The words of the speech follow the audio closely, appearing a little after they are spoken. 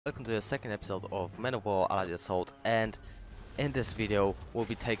Welcome to the second episode of Men of War Allied Assault, and in this video we'll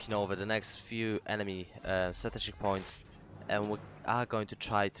be taking over the next few enemy strategic points, and we are going to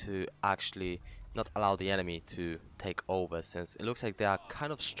try to actually not allow the enemy to take over, since it looks like they are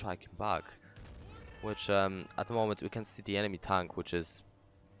kind of striking back, which at the moment we can see the enemy tank, which is,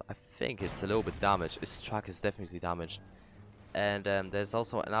 I think it's a little bit damaged. Its track is definitely damaged, and there's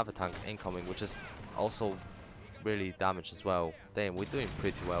also another tank incoming, which is also really damaged as well. Damn, we're doing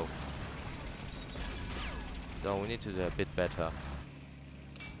pretty well. Though we need to do a bit better.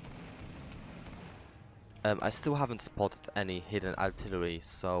 I still haven't spotted any hidden artillery,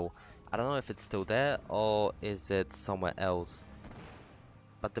 so I don't know if it's still there or is it somewhere else.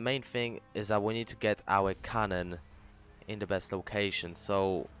 But the main thing is that we need to get our cannon in the best location,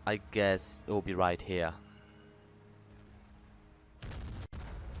 so I guess it will be right here.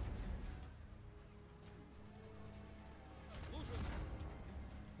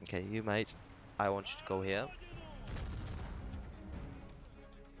 Okay, you mate, I want you to go here.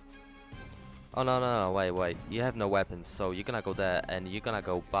 Oh no, wait, you have no weapons, so you're gonna go there and you're gonna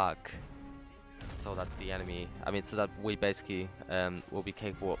go back, so that the enemy, so that we basically will be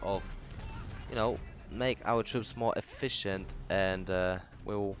capable of, you know, make our troops more efficient, and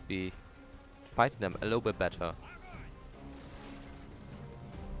we will be fighting them a little bit better.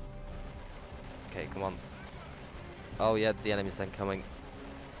 Okay, come on. Oh yeah, the enemy's incoming.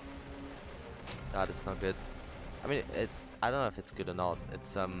 That is not good. I don't know if it's good or not.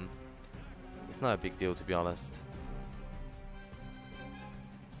 It's not a big deal, to be honest.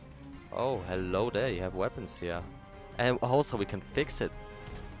 Oh, hello there. You have weapons here, and also we can fix it.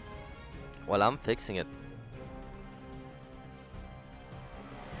 Well, I'm fixing it.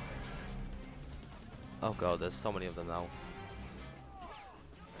 Oh god, there's so many of them now.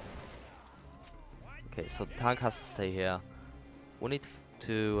 Okay, so the tank has to stay here. We need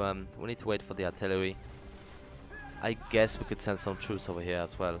to wait for the artillery. I guess we could send some troops over here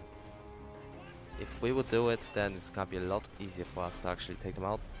as well. If we would do it, then it's gonna be a lot easier for us to actually take them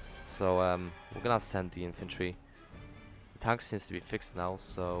out. So we're gonna send the infantry. The tank seems to be fixed now,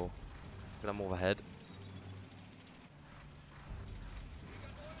 so we're gonna move ahead.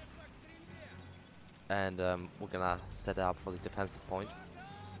 And we're gonna set it up for the defensive point.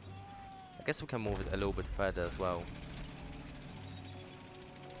 I guess we can move it a little bit further as well.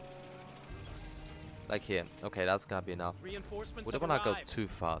 Like here. Okay, that's gonna be enough. We don't wanna go too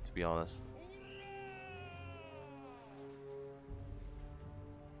far, to be honest.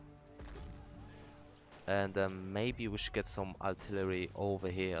 And maybe we should get some artillery over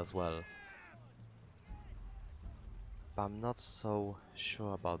here as well. But I'm not so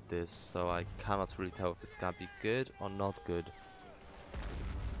sure about this, so I cannot really tell if it's gonna be good or not good.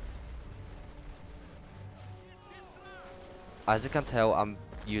 As you can tell, I'm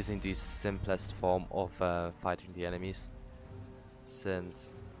using the simplest form of fighting the enemies, since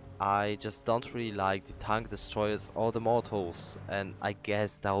I just don't really like the tank destroyers or the mortals, and I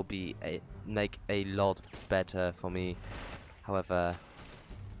guess that will be make a lot better for me. However,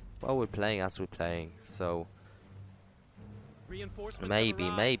 well, we're playing as we're playing, so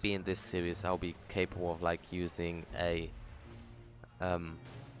maybe in this series I'll be capable of like using a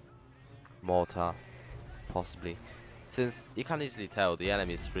mortar, possibly. Since you can easily tell the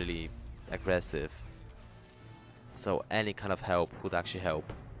enemy is really aggressive, so any kind of help would actually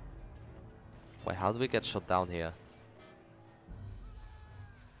help. Wait, how do we get shot down here?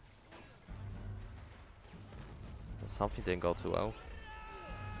 Something didn't go too well.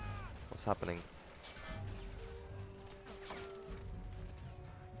 What's happening?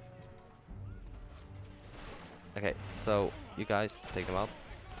 Okay, so you guys take them out.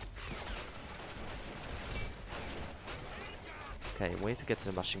 Okay, we need to get to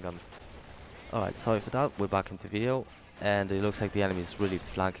the machine gun. Alright, sorry for that, we're back into video, and it looks like the enemy is really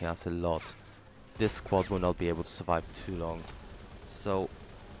flanking us a lot. This squad will not be able to survive too long. So,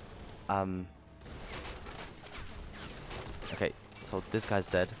 okay, so this guy's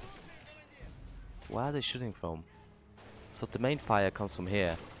dead. Where are they shooting from? So the main fire comes from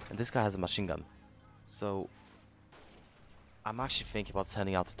here, and this guy has a machine gun. So, I'm actually thinking about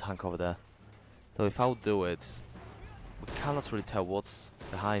sending out the tank over there. Though if I would do it, we cannot really tell what's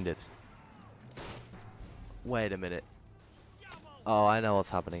behind it. Wait a minute. Oh, I know what's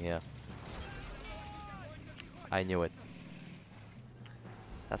happening here. I knew it.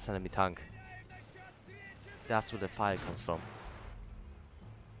 That's enemy tank. That's where the fire comes from.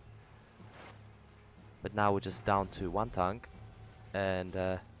 But now we're just down to one tank. And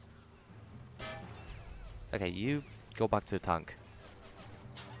okay, you go back to the tank.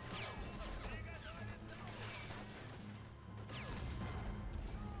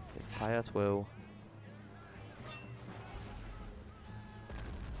 Fire at will.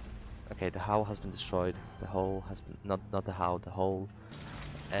 Okay, the hull has been destroyed. The hull has been not the hull, the hull.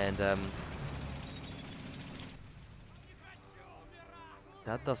 And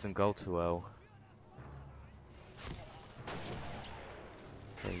that doesn't go too well.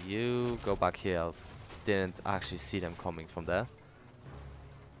 Okay, you go back here. Didn't actually see them coming from there.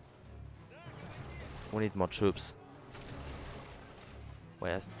 We need more troops.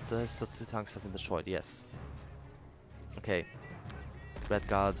 Where's the 2 tanks have been destroyed? Yes. Okay. Red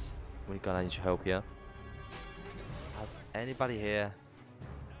guards, we're gonna need your help here. Has anybody here?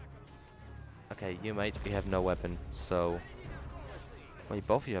 Okay, you mate, you have no weapon, so... Wait,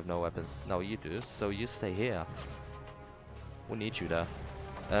 both of you have no weapons. No, you do, so you stay here. We need you there.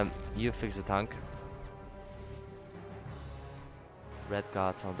 You fix the tank. Red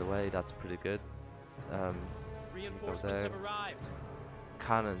guards on the way, that's pretty good. Reinforcements have arrived.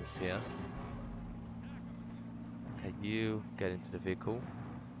 Cannons here. Okay, you get into the vehicle.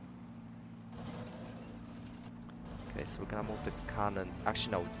 Okay, so we're gonna move the cannon.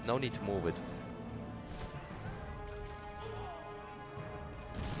 Actually, no need to move it.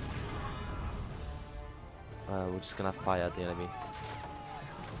 We're just gonna fire at the enemy.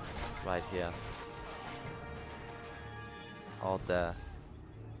 Right here. Out there.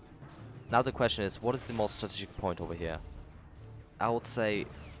 Now the question is, what is the most strategic point over here? I would say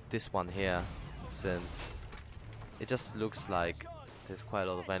this one here, since it just looks like there's quite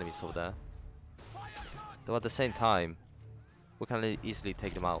a lot of enemies over there. Though at the same time, we can easily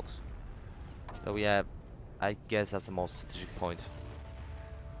take them out. So yeah, I guess that's the most strategic point.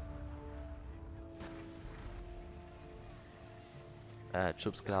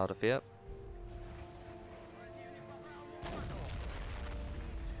 Troops get out of here.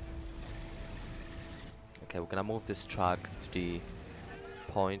 Okay, we're gonna move this truck to the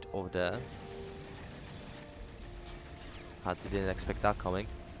point over there. I didn't expect that coming.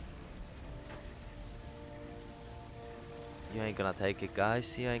 You ain't gonna take it,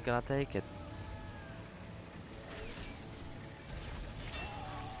 guys. You ain't gonna take it.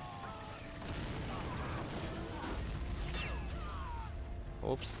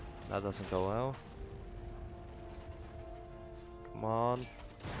 Oops, that doesn't go well. Come on.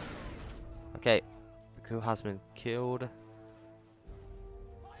 Okay, the crew has been killed.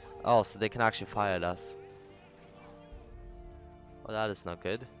 Oh, so they can actually fire at us. Well, that is not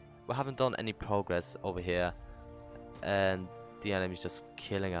good. We haven't done any progress over here, and the enemy's just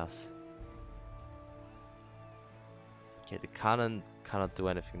killing us. Okay, the cannon cannot do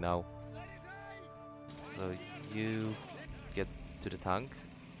anything now. So you get to the tank.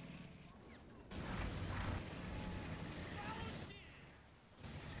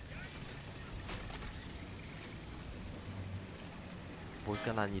 We're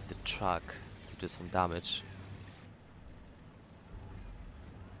gonna need the truck to do some damage.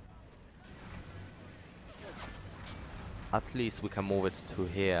 At least we can move it to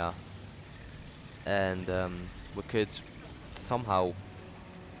here, and we could somehow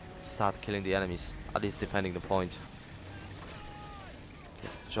start killing the enemies, at least defending the point.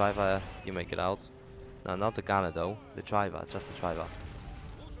 Yes, the driver, you make it out. No, not the gunner though, the driver, just the driver.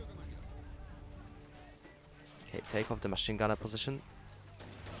 Okay, take off the machine gunner position.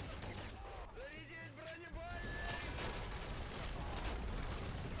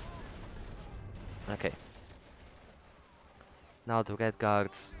 Okay. Now the red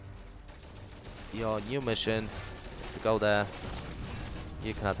guards, your new mission is to go there.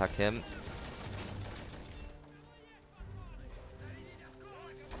 You can attack him.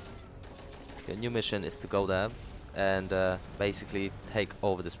 Your new mission is to go there and basically take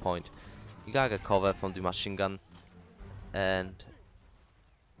over this point. You gotta get cover from the machine gun, and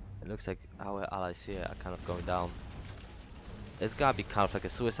it looks like our allies here are kind of going down. It's gotta be kind of like a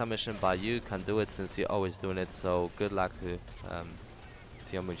suicide mission, but you can do it since you're always doing it, so good luck to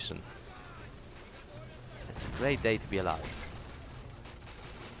your mission. It's a great day to be alive.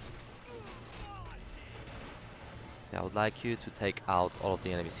 I would like you to take out all of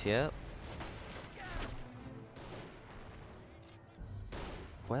the enemies here.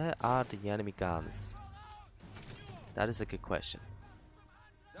 Where are the enemy guns? That is a good question.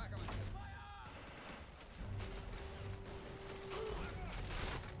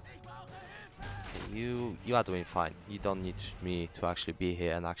 You are doing fine. You don't need me to actually be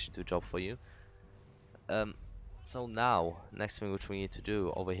here and actually do a job for you. So now, next thing which we need to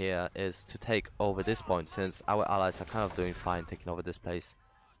do over here is to take over this point, since our allies are kind of doing fine taking over this place.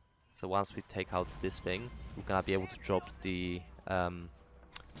 So once we take out this thing, we're gonna be able to drop the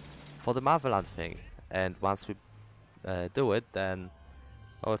for the motherland thing. And once we do it, then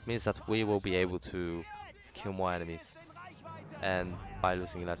Oh, it means that we will be able to kill more enemies, and by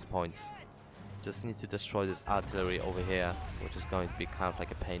losing less points. Just need to destroy this artillery over here, which is going to be kind of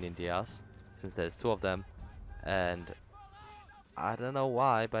like a pain in the ass, since there's 2 of them, and I don't know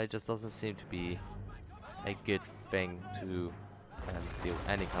why, but it just doesn't seem to be a good thing to deal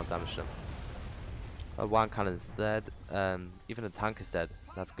any kind of damage to them. But 1 cannon is dead, even the tank is dead,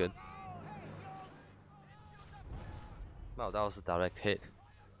 that's good. No, that was a direct hit.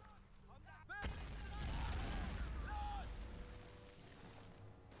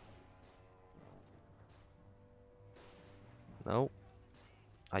 No.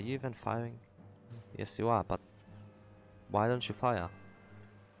 Are you even firing? Yes, you are, but why don't you fire?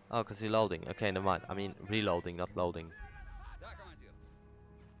 Oh, because you're loading. Okay, never mind. I mean, reloading, not loading.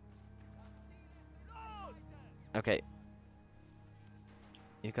 Okay.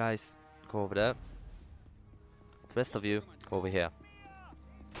 You guys go over there. The rest of you go over here.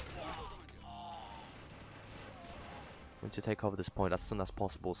 We need to take over this point as soon as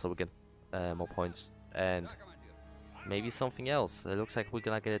possible so we get more points. And maybe something else. It looks like we're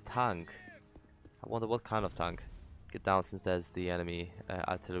gonna get a tank. I wonder what kind of tank. Get down since there's the enemy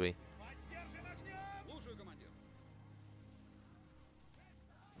artillery.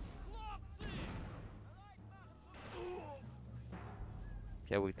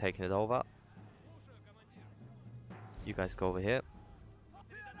 Okay, we're taking it over. You guys go over here.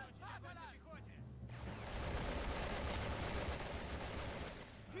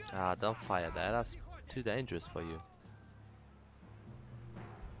 Ah, don't fire there. That's too dangerous for you.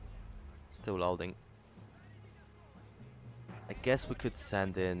 Still loading. I guess we could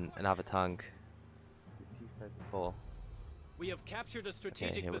send in another tank. T-34. We have captured a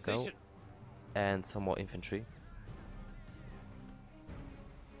strategic Okay, here position. we go. And some more infantry.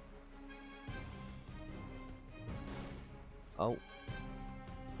 Oh.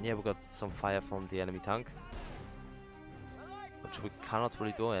 Yeah, we got some fire from the enemy tank. Which we cannot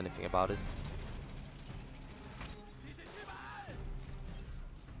really do anything about it.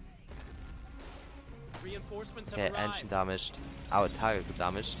 Reinforcements have Okay, arrived. engine damaged. Our target got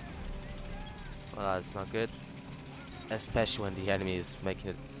damaged. Well, that's not good. Especially when the enemy is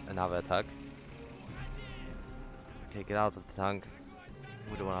making it another attack. Okay, get out of the tank.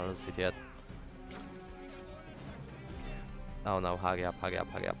 We don't want to lose it yet. Oh no, hurry up, hurry up,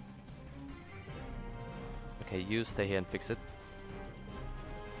 hurry up. Okay, you stay here and fix it.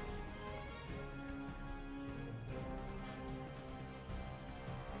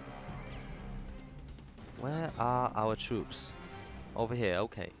 Where are our troops? Over here,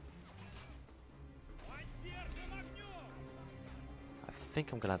 okay. I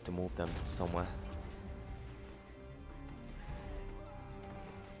think I'm gonna have to move them somewhere.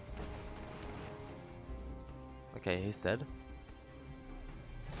 Okay, he's dead.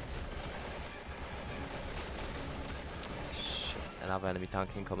 Shit, another enemy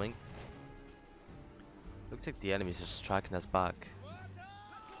tank incoming. Looks like the enemies are striking us back.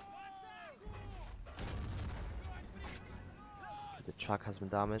 The truck has been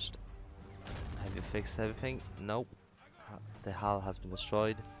damaged. Have you fixed everything? Nope. The hull has been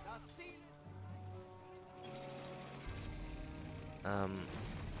destroyed.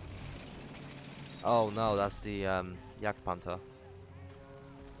 Oh no, that's the Jagdpanther.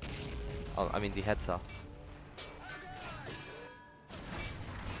 Oh, I mean the Hetzer.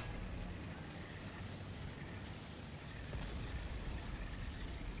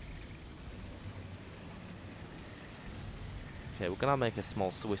 Okay, we're gonna make a small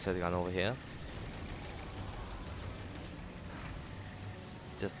suicide gun over here.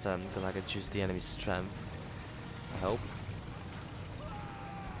 Just gonna reduce the enemy's strength, I hope.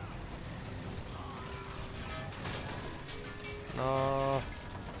 No.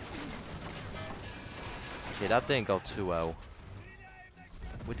 Okay, that didn't go too well.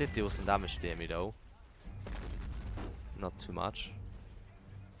 We did deal some damage to the enemy though. Not too much.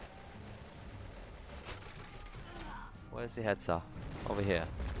 Where's the Hetzer? Over here.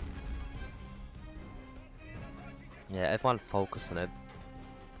 Yeah, everyone focus on it.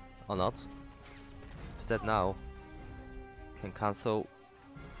 Or not. It's dead now. Can cancel.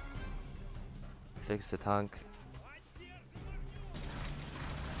 Fix the tank.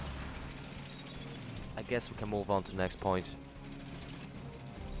 I guess we can move on to the next point.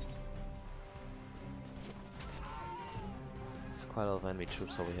 There's quite a lot of enemy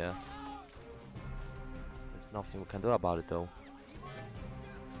troops over here. There's nothing we can do about it though.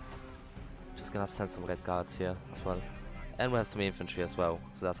 Just gonna send some red guards here as well. And we have some infantry as well,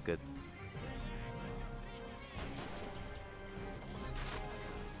 so that's good.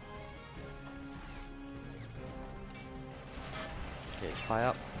 Okay,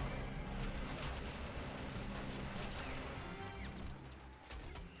 fire.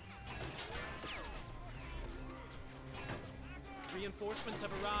 Reinforcements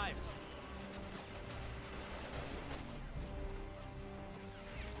have arrived.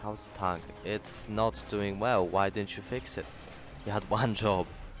 How's the tank? It's not doing well. Why didn't you fix it? You had one job.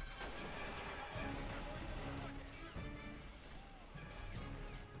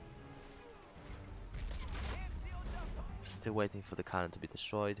 Still waiting for the cannon to be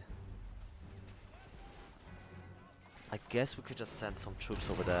destroyed. I guess we could just send some troops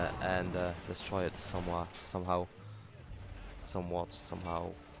over there and destroy it somehow.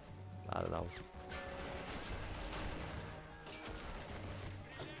 I don't know.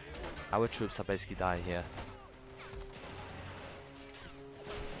 Our troops are basically dying here.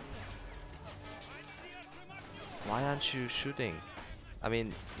 Why aren't you shooting? I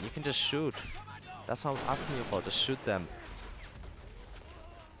mean, you can just shoot. That's what I'm asking you for. Just shoot them.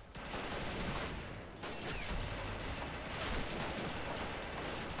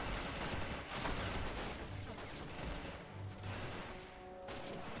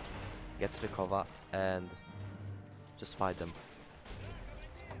 Get to the cover and just fight them.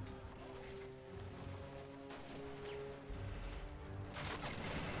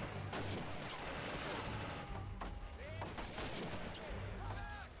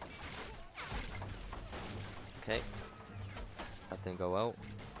 Okay, that didn't go well.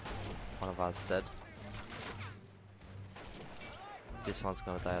 One of us dead. This one's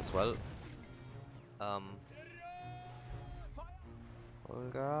gonna die as well. Oh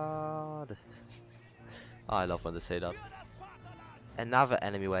god. Oh, I love when they say that. Another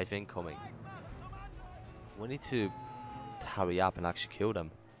enemy wave incoming. We need to hurry up and actually kill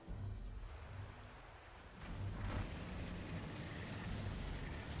them.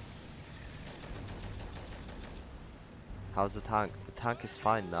 How's the tank? The tank is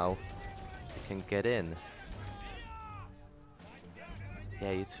fine now. You can get in.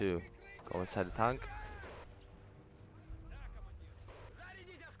 Yeah, you too. Go inside the tank.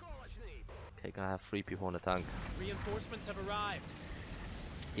 Okay, gonna have 3 people on the tank. Reinforcements have arrived.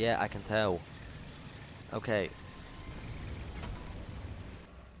 Yeah, I can tell. Okay.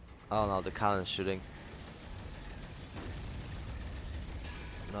 Oh no, the cannon's shooting.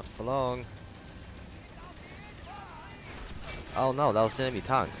 Not for long. Oh no, that was the enemy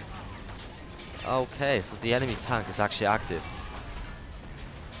tank. Okay, so the enemy tank is actually active.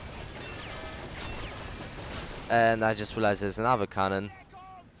 And I just realized there's another cannon.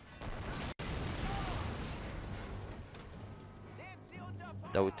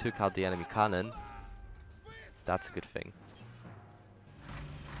 Though we took out the enemy cannon. That's a good thing.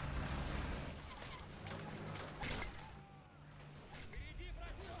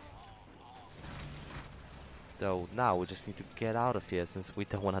 Though now we just need to get out of here since we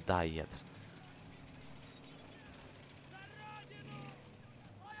don't want to die yet.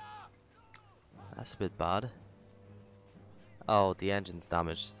 That's a bit bad. Oh, the engine's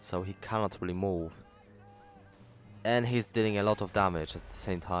damaged, so he cannot really move. And he's dealing a lot of damage at the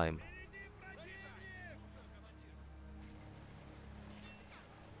same time.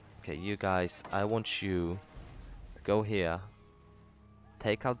 Okay, you guys, I want you to go here,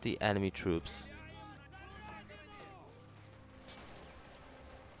 take out the enemy troops.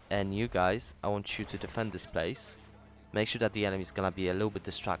 And you guys, I want you to defend this place. Make sure that the enemy's gonna be a little bit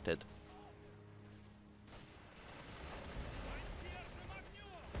distracted.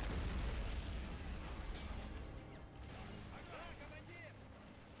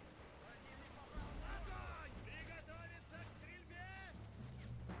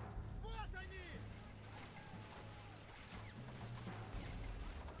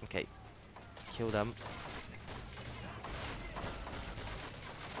 Okay, kill them.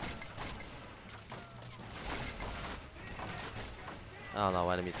 Oh no,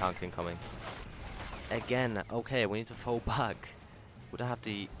 enemy tank incoming. Again, okay, we need to fall back. We don't have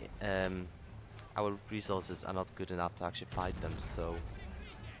the, our resources are not good enough to actually fight them, so...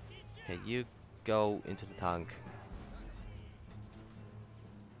 Okay, you go into the tank.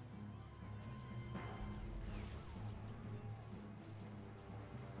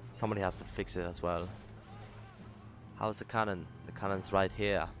 Somebody has to fix it as well. How's the cannon? The cannon's right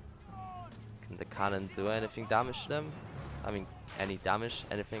here. Can the cannon do anything damage to them? I mean, any damage?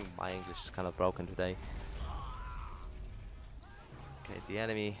 Anything? My English is kind of broken today. Okay, the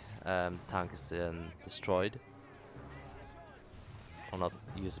enemy tank is destroyed. Or not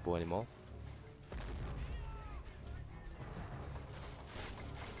usable anymore.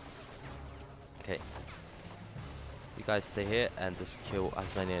 Okay. You guys stay here and just kill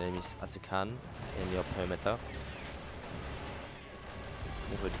as many enemies as you can in your perimeter.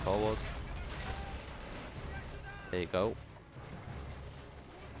 Move it forward. There you go.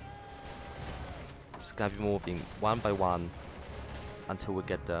 Just gonna be moving one by one until we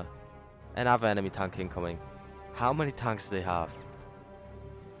get there. Another enemy tank incoming. How many tanks do they have?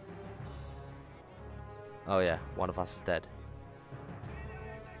 Oh yeah, one of us is dead.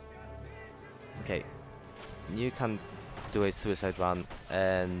 Okay. You can do a suicide run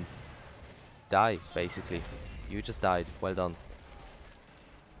and die, basically. You just died. Well done.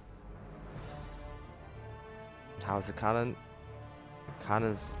 How's the cannon?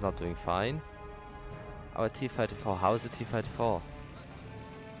 Cannon's not doing fine. Our T-34. How is the T-34?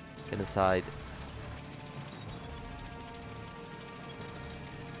 Get inside.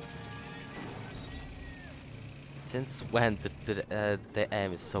 Since when the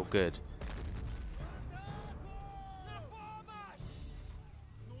aim is so good?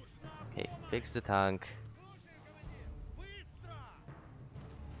 Okay, fix the tank.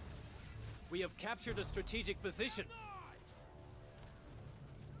 We have captured a strategic position.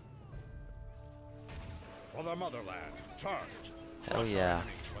 For the motherland, charge! Hell yeah.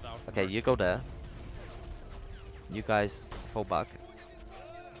 Okay, you go there. You guys fall back.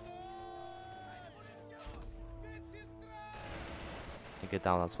 You get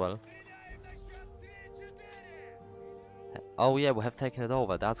down as well. Oh yeah, we have taken it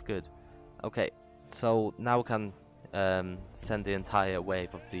over. That's good. Okay, so now we can send the entire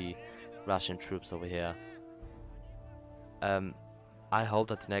wave of the Russian troops over here. I hope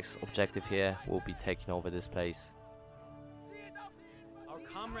that the next objective here will be taking over this place. Our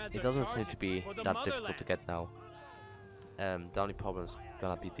comrades It are doesn't seem to charging be for the that difficult to motherland. get now. The only problem is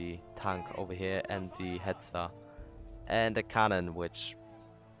gonna be the tank over here and the Hetzer and the cannon, which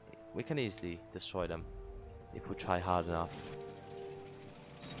we can easily destroy them if we try hard enough.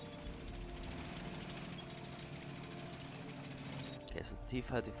 Okay, so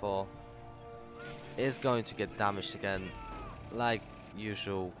T-34 is going to get damaged again, like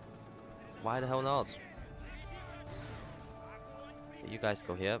usual. Why the hell not? You guys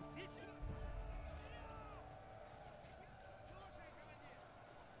go here.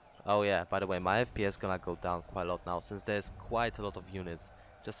 Oh yeah, by the way, my FPS gonna go down quite a lot now, since there's quite a lot of units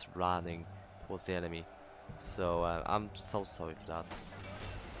just running towards the enemy. So I'm so sorry for that.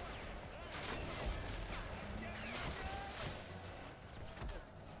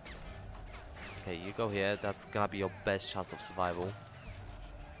 Okay, you go here. That's gonna be your best chance of survival.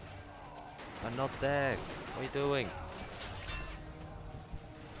 I'm not there. What are you doing?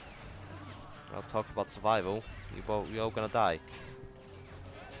 I'll talk about survival. You're all gonna die.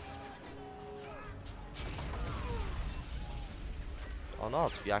 Or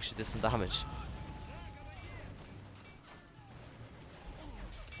not, we actually did some damage.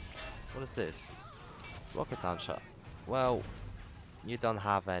 What is this? Rocket launcher. Well, you don't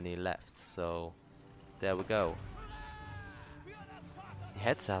have any left, so there we go. The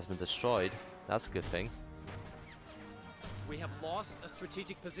Hetzer has been destroyed. That's a good thing. We have lost a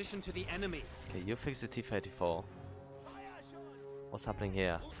strategic position to the enemy. Okay, you fix the T-34. What's happening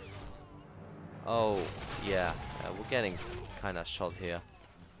here? Oh, yeah, we're getting kind of shot here.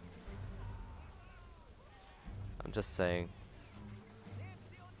 I'm just saying.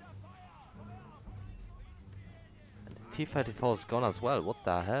 And the T-34 is gone as well. What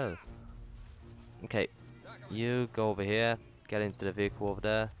the hell? Okay, you go over here. Get into the vehicle over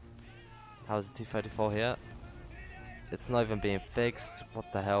there. How's the T-34 here? It's not even being fixed.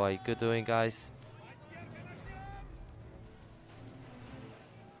 What the hell are you doing, guys?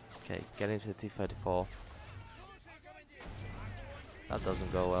 Okay, get into the T-34. That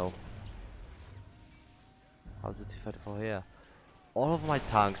doesn't go well. How's the T-34 here? All of my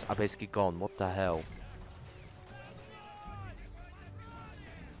tanks are basically gone. What the hell?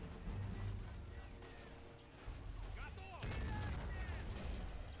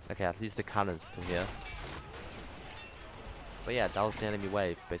 Okay, at least the cannon's still here. But yeah, that was the enemy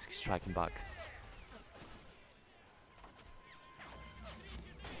wave basically striking back.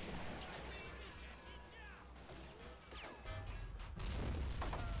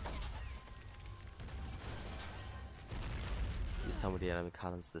 Some of the enemy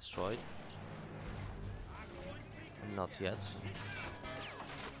cannons destroyed. Not yet.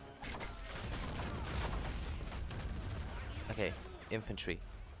 Okay, infantry.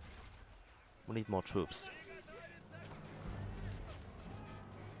 We need more troops.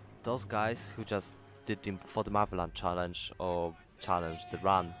 Those guys who just did the for the Motherland challenge or challenge the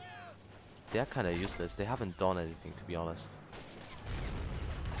run, they are kind of useless. They haven't done anything, to be honest.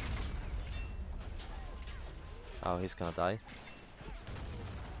 Oh, he's gonna die.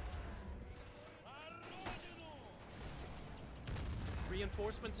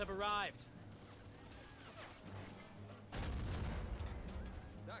 Reinforcements have arrived.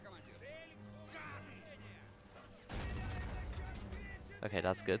 Okay,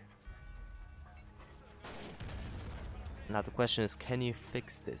 that's good. Now the question is, can you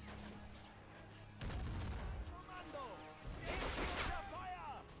fix this?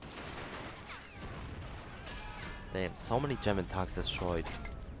 Damn, so many German tanks destroyed.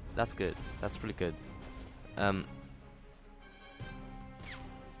 That's good. That's pretty good.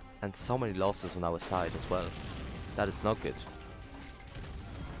 And so many losses on our side as well. That is not good.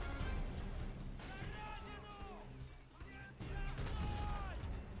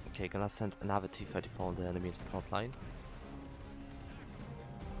 Okay, gonna send another T-34 on the enemy front line.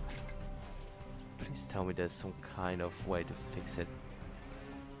 Please tell me there's some kind of way to fix it.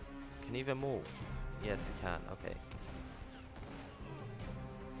 Can you even move? Yes, you can. Okay.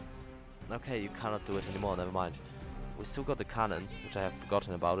 Okay, you cannot do it anymore. Never mind. We still got the cannon, which I have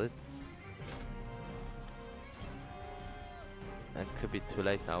forgotten about it. It could be too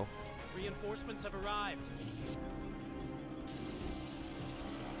late now. Reinforcements have arrived.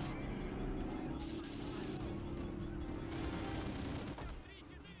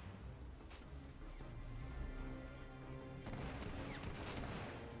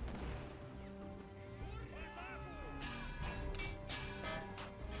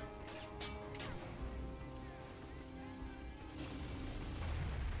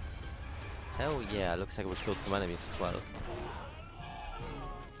 Hell yeah, looks like we killed some enemies as well.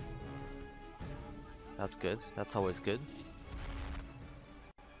 That's good, that's always good.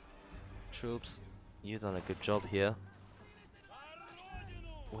 Troops, you've done a good job here.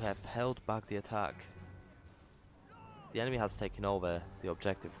 We have held back the attack. The enemy has taken over the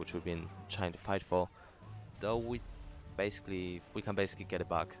objective which we've been trying to fight for. Though we can basically get it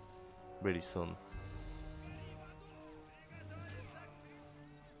back really soon.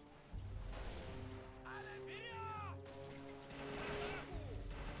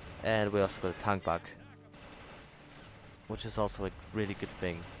 And we also got a tank back, which is also a really good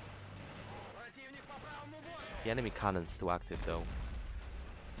thing. The enemy cannon's still active though.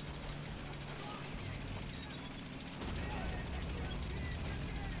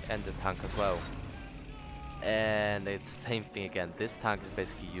 And the tank as well. And it's the same thing again. This tank is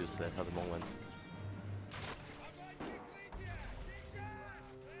basically useless at the moment.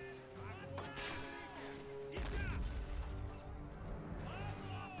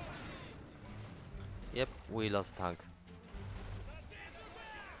 Yep, we lost the tank.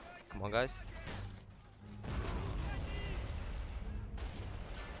 Come on, guys.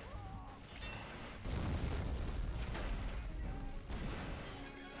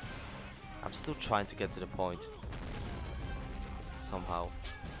 I'm still trying to get to the point. Somehow.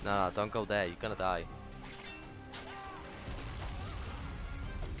 No, don't go there, you're gonna die.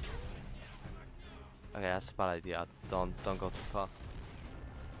 Okay, that's a bad idea. Don't go too far.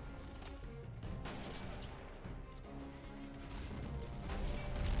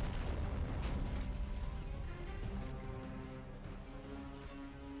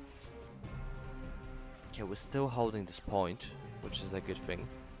 Okay, we're still holding this point, which is a good thing.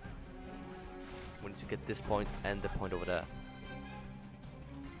 We need to get this point and the point over there,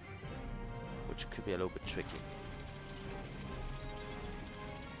 which could be a little bit tricky.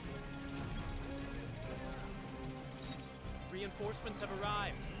 Reinforcements have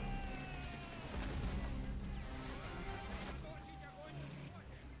arrived.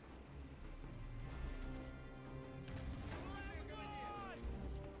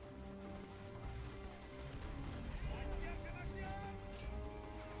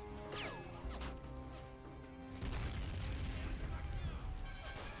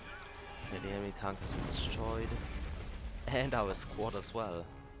 Okay, the enemy tank has been destroyed. And our squad as well.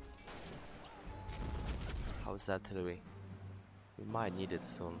 How's the artillery? We might need it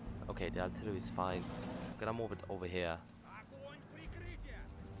soon. Okay, the artillery is fine. I'm gonna move it over here.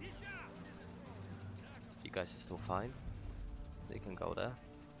 You guys are still fine. You can go there.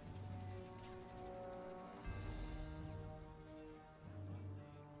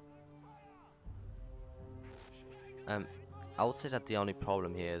 I would say that the only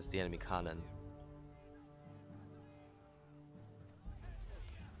problem here is the enemy cannon.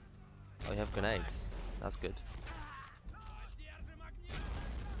 Oh, you have grenades. That's good.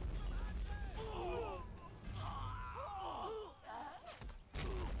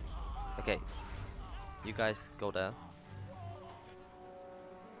 Okay, you guys go there.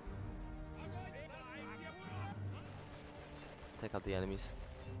 Take out the enemies.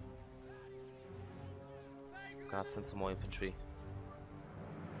 Gotta send some more infantry.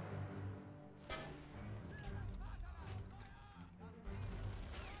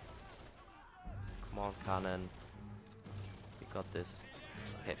 on, cannon. We got this.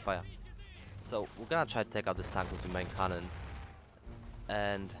 Okay, fire. So we're gonna try to take out this tank with the main cannon,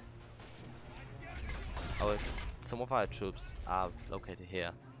 and some of our troops are located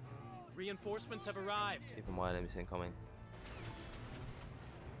here. Reinforcements have arrived. Even more enemies incoming.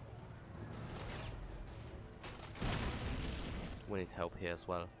 We need help here as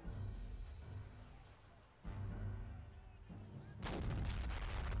well.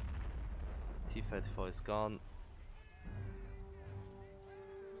 T-34 is gone.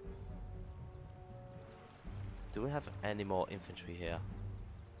 Do we have any more infantry here?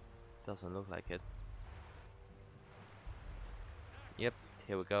 Doesn't look like it. Yep,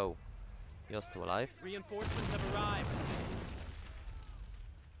 here we go. You're still alive. Reinforcements have arrived.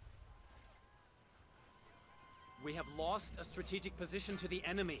 We have lost a strategic position to the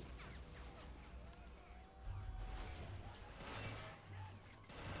enemy.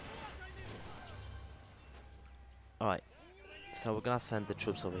 Alright, so we're gonna send the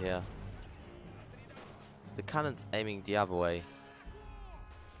troops over here. So the cannon's aiming the other way.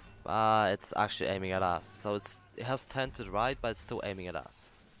 It's actually aiming at us. So it has turned to the right, but it's still aiming at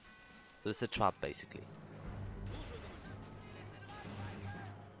us. So it's a trap, basically.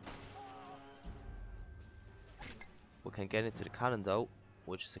 We can get into the cannon though,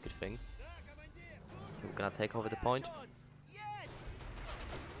 which is a good thing. We're gonna take over the point.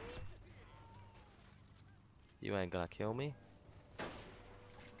 You ain't gonna kill me.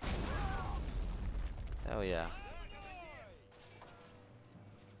 Hell yeah.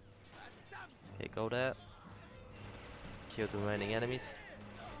 Okay, go there. Kill the remaining enemies.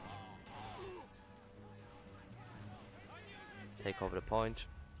 Take over the point.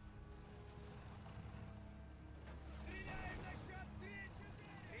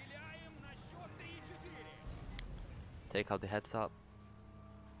 Take out the heads up.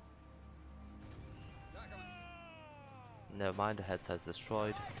 Never mind, the heads has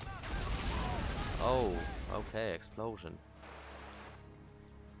destroyed. Oh, okay, explosion.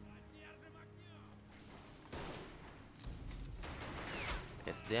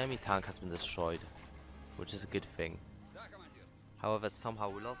 Yes, the enemy tank has been destroyed, which is a good thing. However, somehow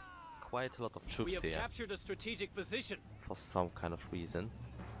we lost quite a lot of troops here. We have captured a strategic position. For some kind of reason.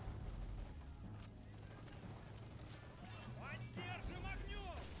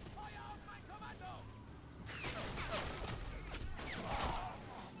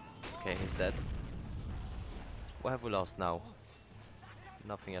 Okay, he's dead. What have we lost now?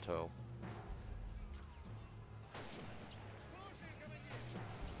 Nothing at all.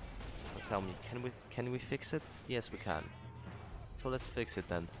 So tell me, can we fix it? Yes, we can. So let's fix it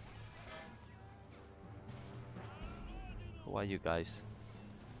then. Who are you guys?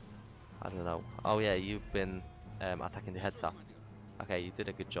 I don't know. Oh yeah, you've been attacking the heads up. Okay, you did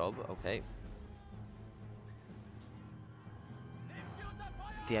a good job. Okay.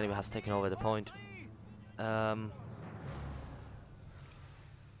 The enemy has taken over the point.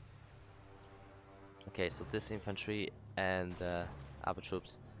 Okay, so this infantry and other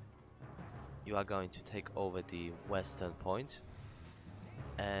troops, you are going to take over the western point,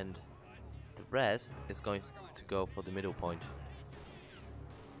 and the rest is going to go for the middle point.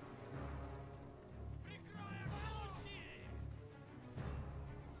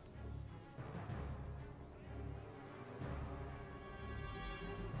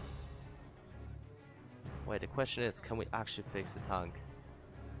 Wait, the question is, can we actually fix the tank?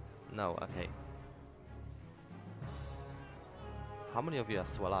 No, okay. How many of you are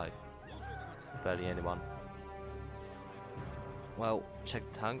still alive? Barely anyone. Well, check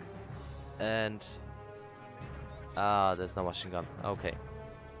the tank. And... there's no machine gun. Okay.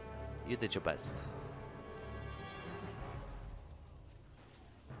 You did your best.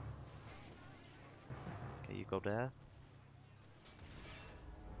 Okay, you go there.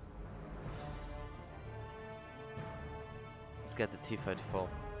 Let's get the T-34.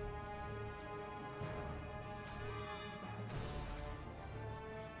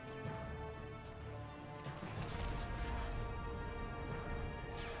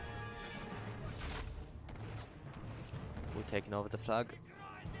 We're taking over the flag.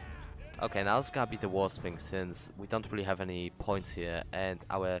 Okay, now it's gonna be the worst thing, since we don't really have any points here and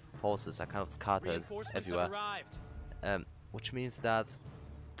our forces are kind of scattered everywhere. Which means that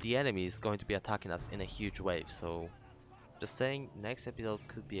the enemy is going to be attacking us in a huge wave, so just saying, next episode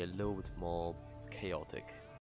could be a little bit more chaotic.